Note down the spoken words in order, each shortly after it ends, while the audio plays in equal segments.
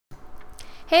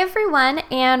Hey everyone,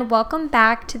 and welcome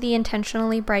back to the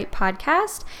Intentionally Bright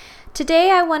podcast.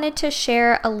 Today I wanted to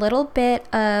share a little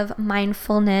bit of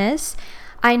mindfulness.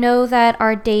 I know that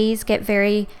our days get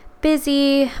very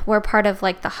busy. We're part of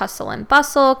like the hustle and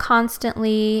bustle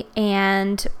constantly,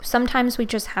 and sometimes we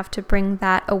just have to bring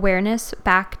that awareness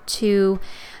back to,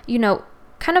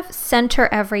 kind of center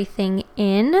everything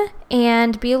in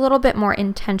and be a little bit more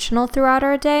intentional throughout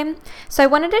our day. So I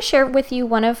wanted to share with you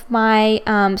one of my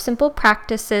simple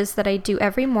practices that I do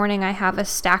every morning. I have a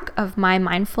stack of my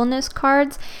mindfulness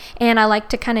cards, and I like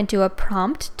to kind of do a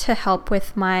prompt to help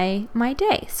with my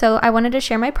day. So I wanted to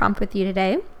share my prompt with you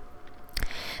today.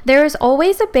 There is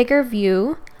always a bigger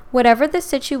view. Whatever the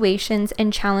situations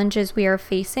and challenges we are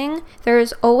facing, there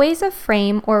is always a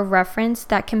frame or reference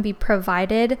that can be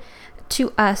provided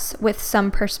to us with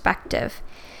some perspective.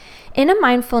 In a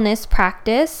mindfulness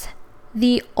practice,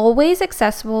 the always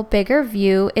accessible bigger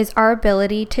view is our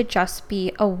ability to just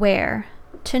be aware,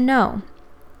 to know.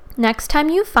 Next time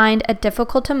you find a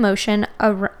difficult emotion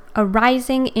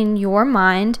arising in your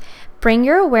mind, bring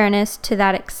your awareness to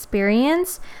that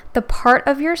experience, the part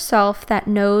of yourself that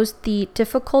knows the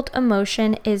difficult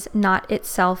emotion is not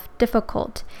itself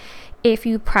difficult. If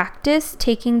you practice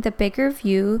taking the bigger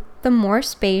view, the more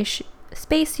space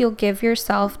you'll give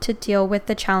yourself to deal with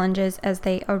the challenges as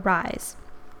they arise.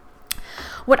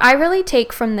 What I really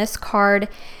take from this card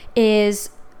is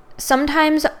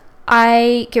sometimes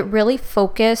I get really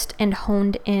focused and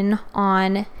honed in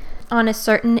on a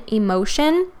certain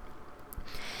emotion.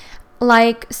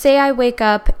 Like, say I wake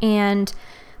up and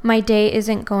my day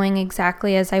isn't going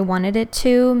exactly as I wanted it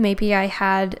to. Maybe I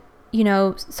had,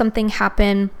 something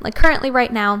happen, like currently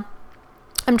right now.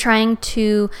 I'm trying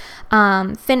to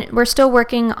we're still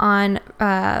working on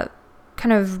kind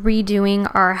of redoing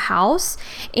our house,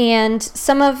 and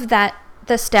some of the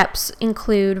steps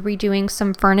include redoing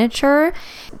some furniture.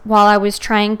 While I was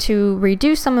trying to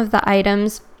redo some of the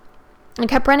items, I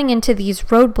kept running into these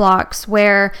roadblocks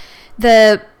where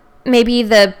maybe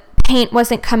the paint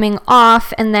wasn't coming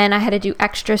off, and then I had to do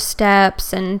extra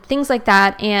steps and things like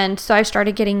that, and so I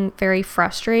started getting very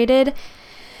frustrated.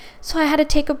 So I had to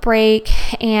take a break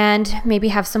and maybe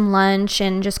have some lunch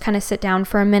and just kind of sit down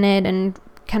for a minute and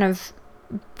kind of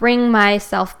bring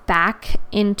myself back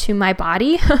into my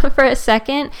body for a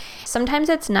second. Sometimes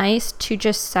it's nice to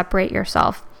just separate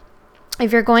yourself.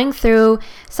 If you're going through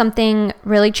something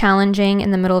really challenging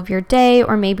in the middle of your day,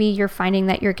 or maybe you're finding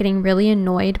that you're getting really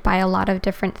annoyed by a lot of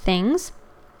different things,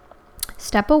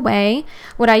 step away.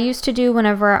 What I used to do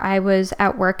whenever I was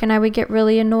at work and I would get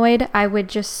really annoyed, I would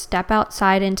just step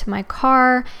outside into my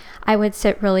car. I would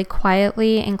sit really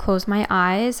quietly and close my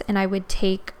eyes, and I would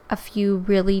take a few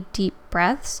really deep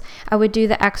breaths. I would do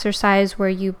the exercise where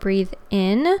you breathe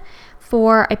in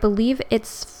for, I believe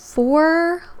it's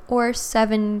 4 or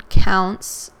 7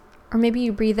 counts, or maybe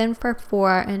you breathe in for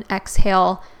 4 and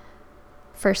exhale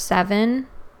for 7.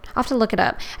 I'll have to look it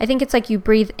up. I think it's like you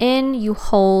breathe in, you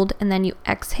hold, and then you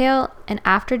exhale. And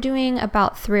after doing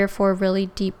about 3 or 4 really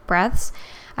deep breaths,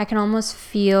 I can almost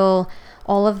feel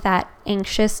all of that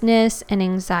anxiousness and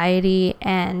anxiety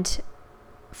and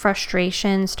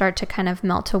frustration start to kind of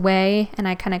melt away, and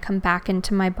I kind of come back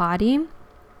into my body.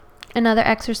 Another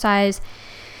exercise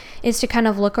is to kind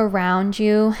of look around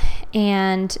you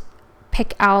and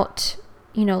pick out,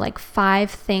 like 5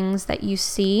 things that you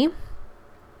see.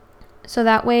 So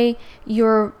that way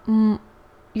you're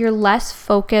less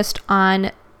focused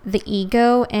on the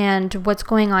ego and what's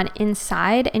going on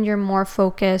inside, and you're more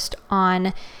focused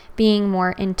on being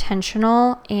more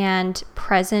intentional and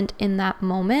present in that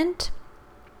moment.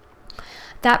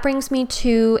 That brings me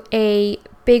to a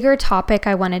bigger topic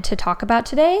I wanted to talk about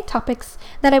today, topics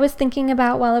that I was thinking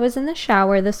about while I was in the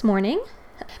shower this morning.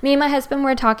 Me and my husband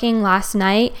were talking last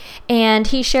night, and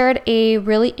he shared a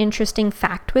really interesting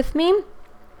fact with me.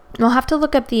 I'll have to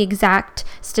look up the exact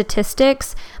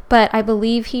statistics, but I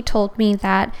believe he told me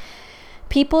that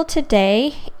people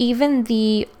today, even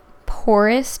the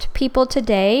poorest people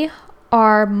today,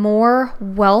 are more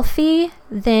wealthy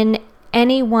than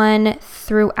anyone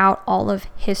throughout all of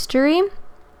history.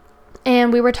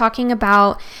 And we were talking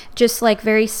about just like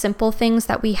very simple things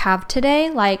that we have today,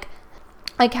 like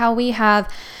how we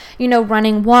have,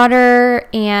 running water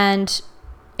and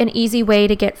an easy way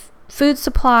to get food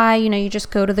supply. You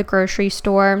just go to the grocery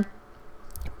store.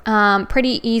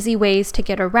 Pretty easy ways to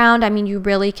get around. I mean, you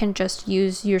really can just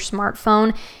use your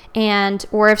smartphone,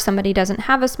 or if somebody doesn't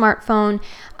have a smartphone,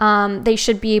 they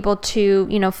should be able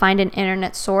to, find an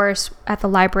internet source at the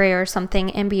library or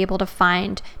something and be able to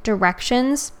find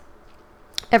directions.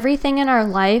 Everything in our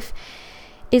life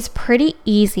is pretty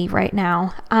easy right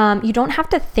now. You don't have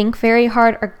to think very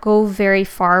hard or go very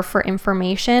far for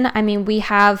information. I mean, we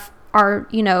have our,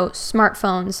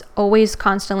 smartphones always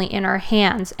constantly in our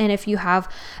hands. And if you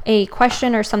have a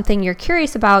question or something you're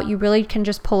curious about, you really can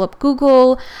just pull up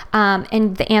Google,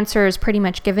 and the answer is pretty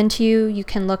much given to you. You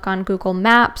can look on Google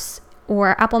Maps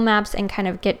or Apple Maps and kind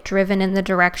of get driven in the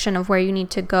direction of where you need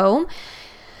to go.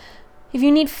 If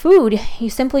you need food, you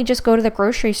simply just go to the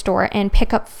grocery store and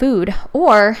pick up food.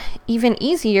 Or even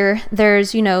easier,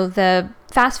 there's, the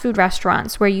fast food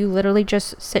restaurants where you literally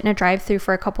just sit in a drive-thru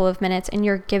for a couple of minutes and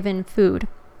you're given food.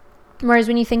 Whereas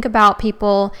when you think about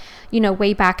people,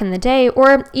 way back in the day,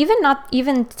 or even not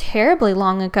even terribly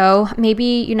long ago,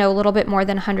 maybe, a little bit more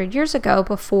than 100 years ago,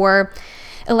 before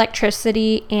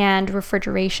electricity and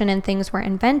refrigeration and things were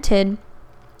invented,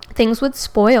 things would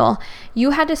spoil.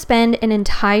 You had to spend an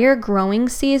entire growing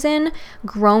season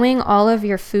growing all of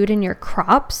your food and your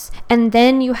crops, and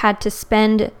then you had to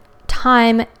spend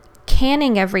time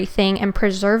canning everything and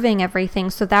preserving everything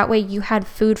so that way you had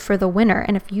food for the winter.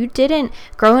 And if you didn't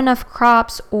grow enough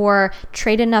crops or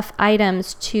trade enough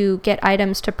items to get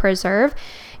items to preserve,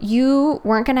 you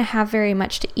weren't going to have very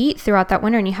much to eat throughout that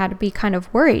winter, and you had to be kind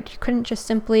of worried. You couldn't just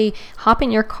simply hop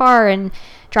in your car and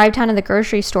drive down to the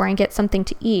grocery store and get something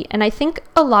to eat. And I think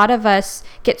a lot of us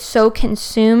get so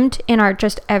consumed in our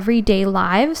just everyday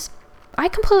lives. I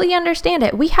completely understand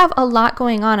it. We have a lot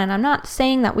going on, and I'm not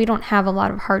saying that we don't have a lot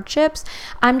of hardships.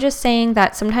 I'm just saying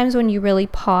that sometimes when you really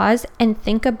pause and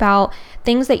think about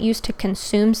things that used to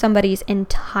consume somebody's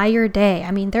entire day,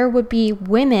 I mean, there would be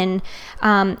women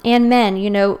and men,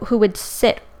 who would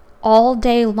sit all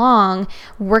day long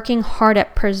working hard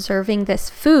at preserving this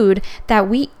food that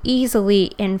we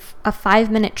easily in a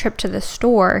 5-minute trip to the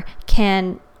store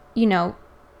can,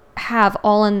 have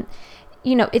all in.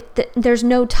 There's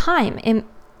no time.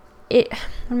 What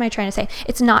am I trying to say?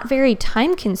 It's not very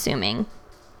time consuming.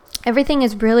 Everything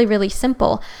is really, really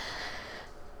simple.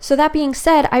 So that being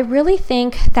said, I really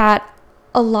think that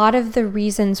a lot of the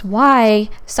reasons why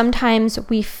sometimes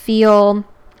we feel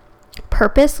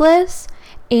purposeless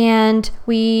and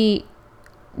we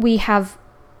have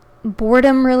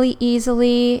boredom really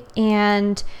easily,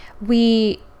 and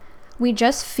we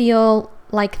just feel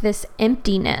like this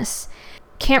emptiness.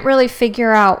 Can't really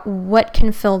figure out what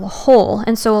can fill the hole.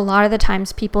 And so a lot of the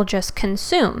times people just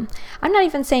consume. I'm not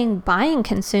even saying buy and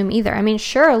consume either. I mean,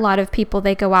 sure, a lot of people,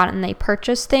 they go out and they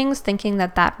purchase things thinking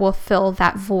that that will fill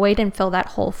that void and fill that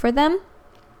hole for them.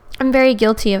 I'm very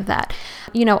guilty of that.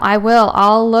 My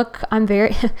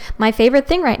favorite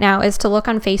thing right now is to look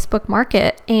on Facebook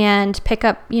Market and pick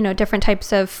up, different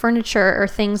types of furniture or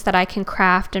things that I can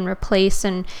craft and replace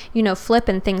and, flip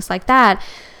and things like that.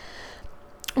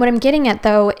 What I'm getting at,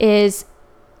 though, is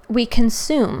we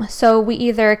consume. So we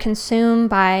either consume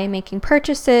by making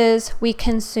purchases, we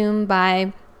consume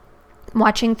by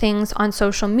watching things on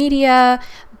social media,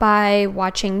 by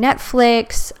watching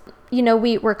Netflix.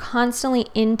 We're constantly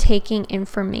intaking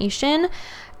information,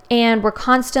 and we're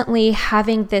constantly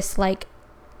having this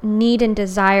need and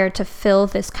desire to fill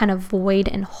this kind of void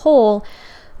and hole.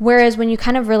 Whereas when you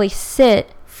kind of really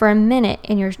sit for a minute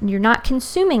and you're not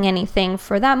consuming anything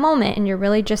for that moment, and you're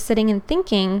really just sitting and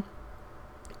thinking,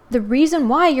 the reason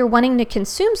why you're wanting to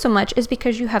consume so much is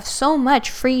because you have so much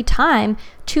free time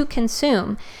to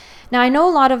consume. Now, I know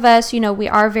a lot of us, we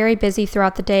are very busy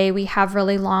throughout the day. We have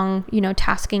really long,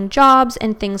 tasking jobs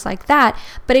and things like that.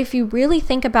 But if you really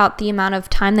think about the amount of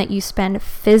time that you spend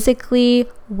physically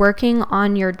working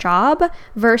on your job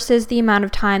versus the amount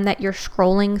of time that you're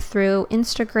scrolling through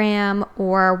Instagram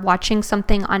or watching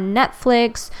something on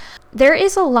Netflix, there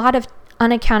is a lot of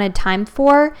unaccounted time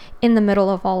for in the middle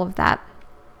of all of that.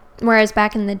 Whereas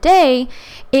back in the day,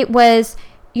 it was,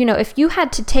 if you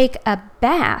had to take a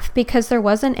bath because there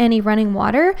wasn't any running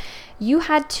water, you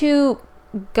had to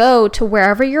go to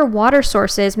wherever your water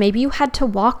source is. Maybe you had to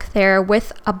walk there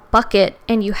with a bucket,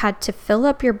 and you had to fill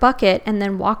up your bucket and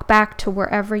then walk back to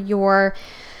wherever your,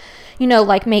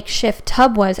 makeshift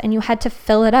tub was, and you had to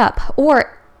fill it up.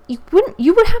 Or you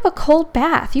would have a cold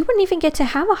bath. You wouldn't even get to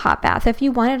have a hot bath. If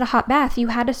you wanted a hot bath, you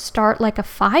had to start a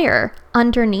fire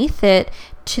underneath it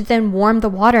to then warm the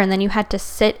water, and then you had to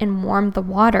sit and warm the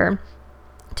water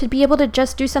to be able to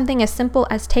just do something as simple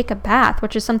as take a bath,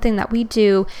 which is something that we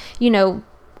do, in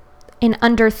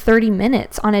under 30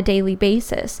 minutes on a daily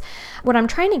basis. What I'm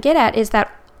trying to get at is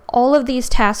that all of these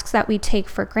tasks that we take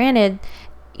for granted,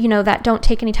 that don't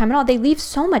take any time at all, they leave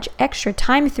so much extra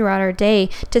time throughout our day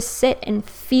to sit and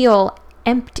feel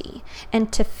empty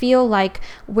and to feel like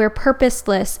we're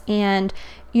purposeless and,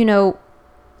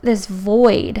 this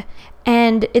void.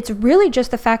 And it's really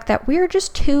just the fact that we're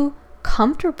just too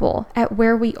comfortable at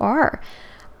where we are.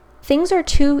 Things are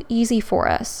too easy for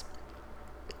us.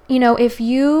 If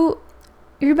you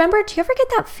remember, do you ever get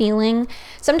that feeling?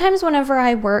 Sometimes whenever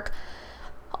I work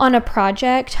on a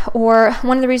project, or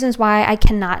one of the reasons why I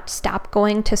cannot stop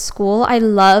going to school, I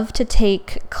love to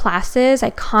take classes.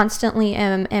 I constantly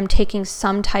am taking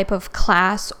some type of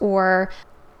class or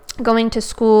going to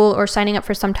school or signing up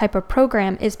for some type of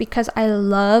program, is because I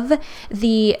love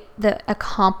the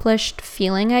accomplished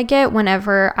feeling I get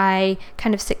whenever I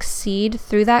kind of succeed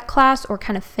through that class or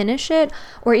kind of finish it.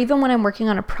 Or even when I'm working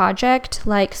on a project,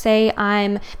 like say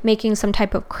I'm making some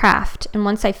type of craft, and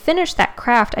once I finish that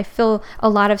craft, I feel a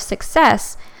lot of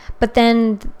success, but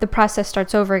then the process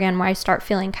starts over again where I start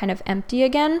feeling kind of empty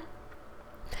again.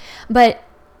 But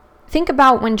think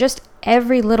about when just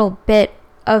every little bit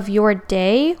of your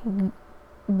day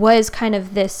was kind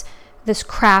of this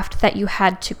craft that you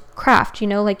had to craft,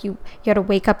 like you had to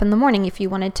wake up in the morning. If you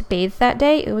wanted to bathe that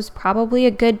day, it was probably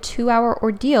a good 2-hour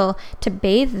ordeal to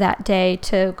bathe that day,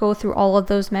 to go through all of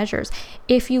those measures.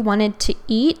 If you wanted to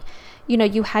eat,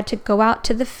 you had to go out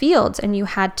to the fields and you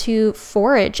had to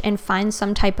forage and find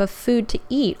some type of food to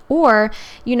eat. Or,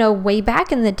 way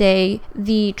back in the day,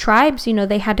 the tribes,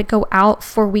 they had to go out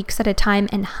for weeks at a time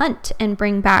and hunt and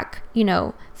bring back,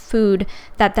 food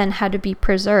that then had to be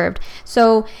preserved.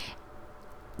 So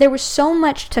there was so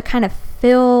much to kind of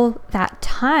fill that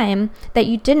time that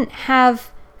you didn't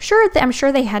have. I'm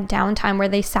sure they had downtime where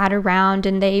they sat around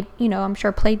and they, I'm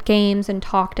sure played games and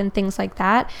talked and things like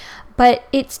that. But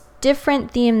it's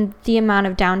different the amount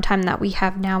of downtime that we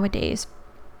have nowadays.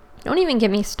 Don't even get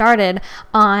me started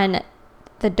on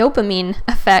the dopamine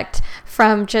effect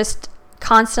from just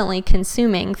constantly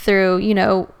consuming through,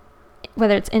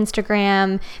 whether it's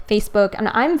Instagram, Facebook, and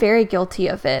I'm very guilty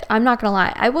of it. I'm not gonna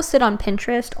lie. I will sit on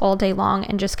Pinterest all day long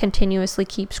and just continuously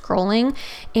keep scrolling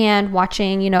and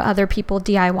watching, other people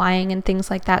DIYing and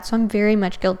things like that. So I'm very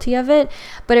much guilty of it,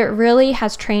 but it really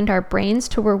has trained our brains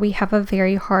to where we have a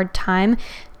very hard time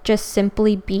just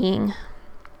simply being.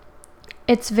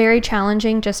 It's very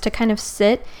challenging just to kind of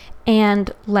sit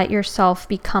and let yourself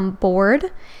become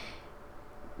bored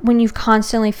when you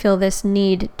constantly feel this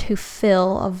need to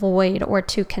fill a void or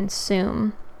to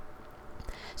consume.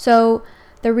 So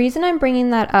the reason I'm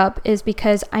bringing that up is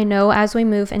because I know as we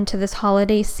move into this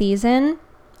holiday season,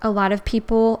 a lot of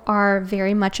people are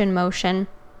very much in motion.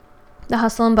 The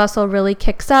hustle and bustle really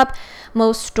kicks up.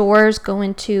 Most stores go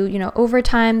into,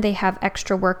 overtime. They have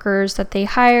extra workers that they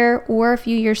hire, or if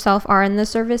you yourself are in the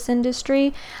service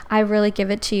industry, I really give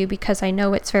it to you because I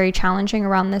know it's very challenging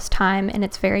around this time and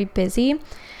it's very busy.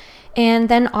 And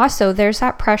then also there's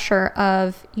that pressure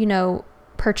of,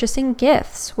 purchasing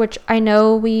gifts, which I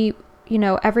know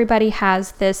everybody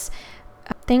has this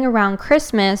thing around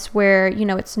Christmas where,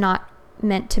 it's not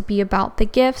meant to be about the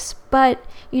gifts, but,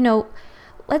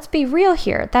 let's be real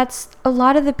here. That's a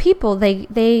lot of the people,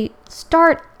 they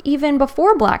start even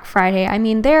before Black Friday. I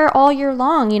mean, they're all year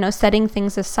long, setting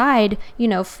things aside,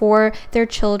 for their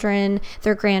children,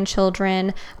 their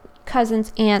grandchildren,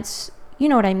 cousins, aunts, you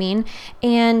know what I mean?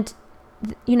 And,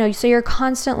 so you're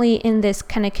constantly in this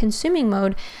kind of consuming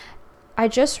mode. I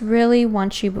just really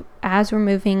want you, as we're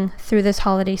moving through this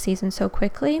holiday season so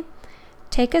quickly,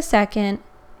 take a second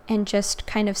and just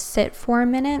kind of sit for a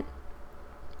minute.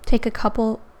 Take a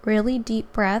couple really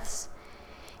deep breaths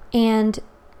and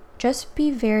just be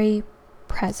very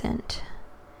present.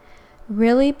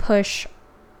 Really push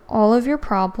all of your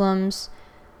problems,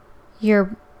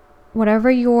 whatever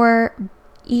your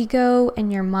ego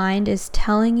and your mind is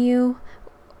telling you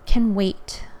can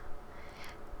wait.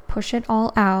 Push it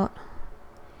all out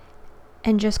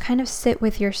and just kind of sit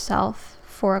with yourself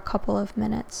for a couple of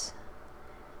minutes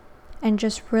and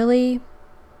just really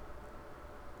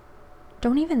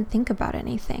don't even think about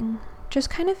anything. Just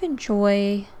kind of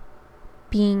enjoy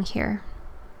being here.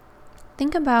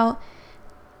 Think about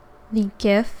the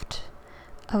gift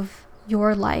of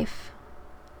your life.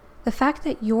 The fact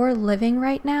that you're living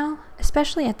right now,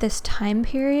 especially at this time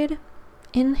period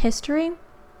in history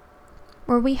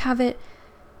where we have it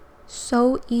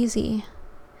so easy,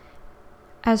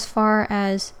 as far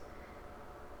as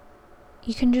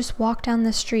you can just walk down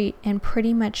the street and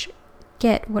pretty much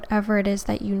get whatever it is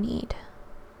that you need.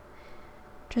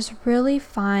 Just really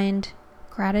find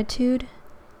gratitude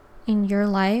in your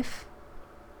life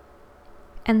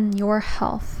and your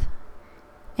health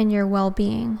and your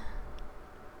well-being.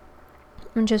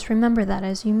 And just remember that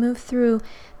as you move through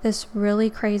this really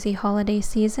crazy holiday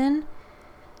season,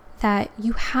 that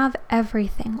you have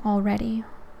everything already.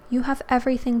 You have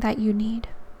everything that you need.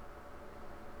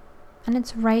 And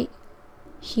it's right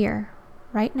here,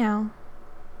 right now,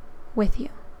 with you.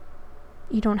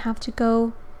 You don't have to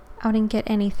go out and get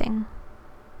anything.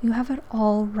 You have it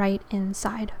all right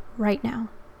inside, right now.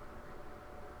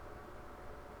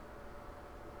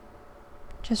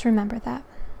 Just remember that.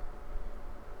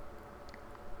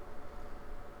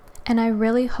 And I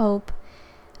really hope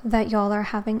that y'all are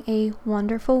having a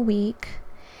wonderful week.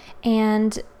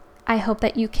 And I hope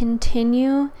that you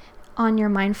continue on your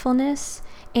mindfulness.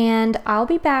 And I'll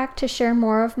be back to share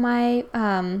more of my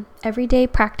everyday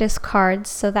practice cards,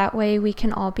 so that way we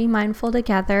can all be mindful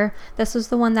together. This was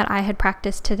the one that I had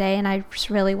practiced today, and I just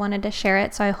really wanted to share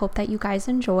it. So I hope that you guys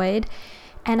enjoyed.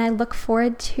 And I look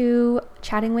forward to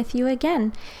chatting with you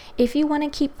again. If you want to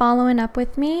keep following up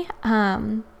with me,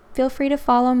 feel free to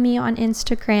follow me on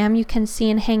Instagram. You can see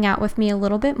and hang out with me a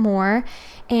little bit more.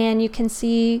 And you can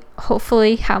see,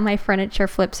 hopefully, how my furniture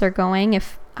flips are going,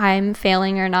 if I'm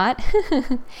failing or not.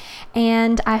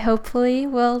 And I hopefully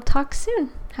will talk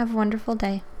soon. Have a wonderful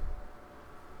day.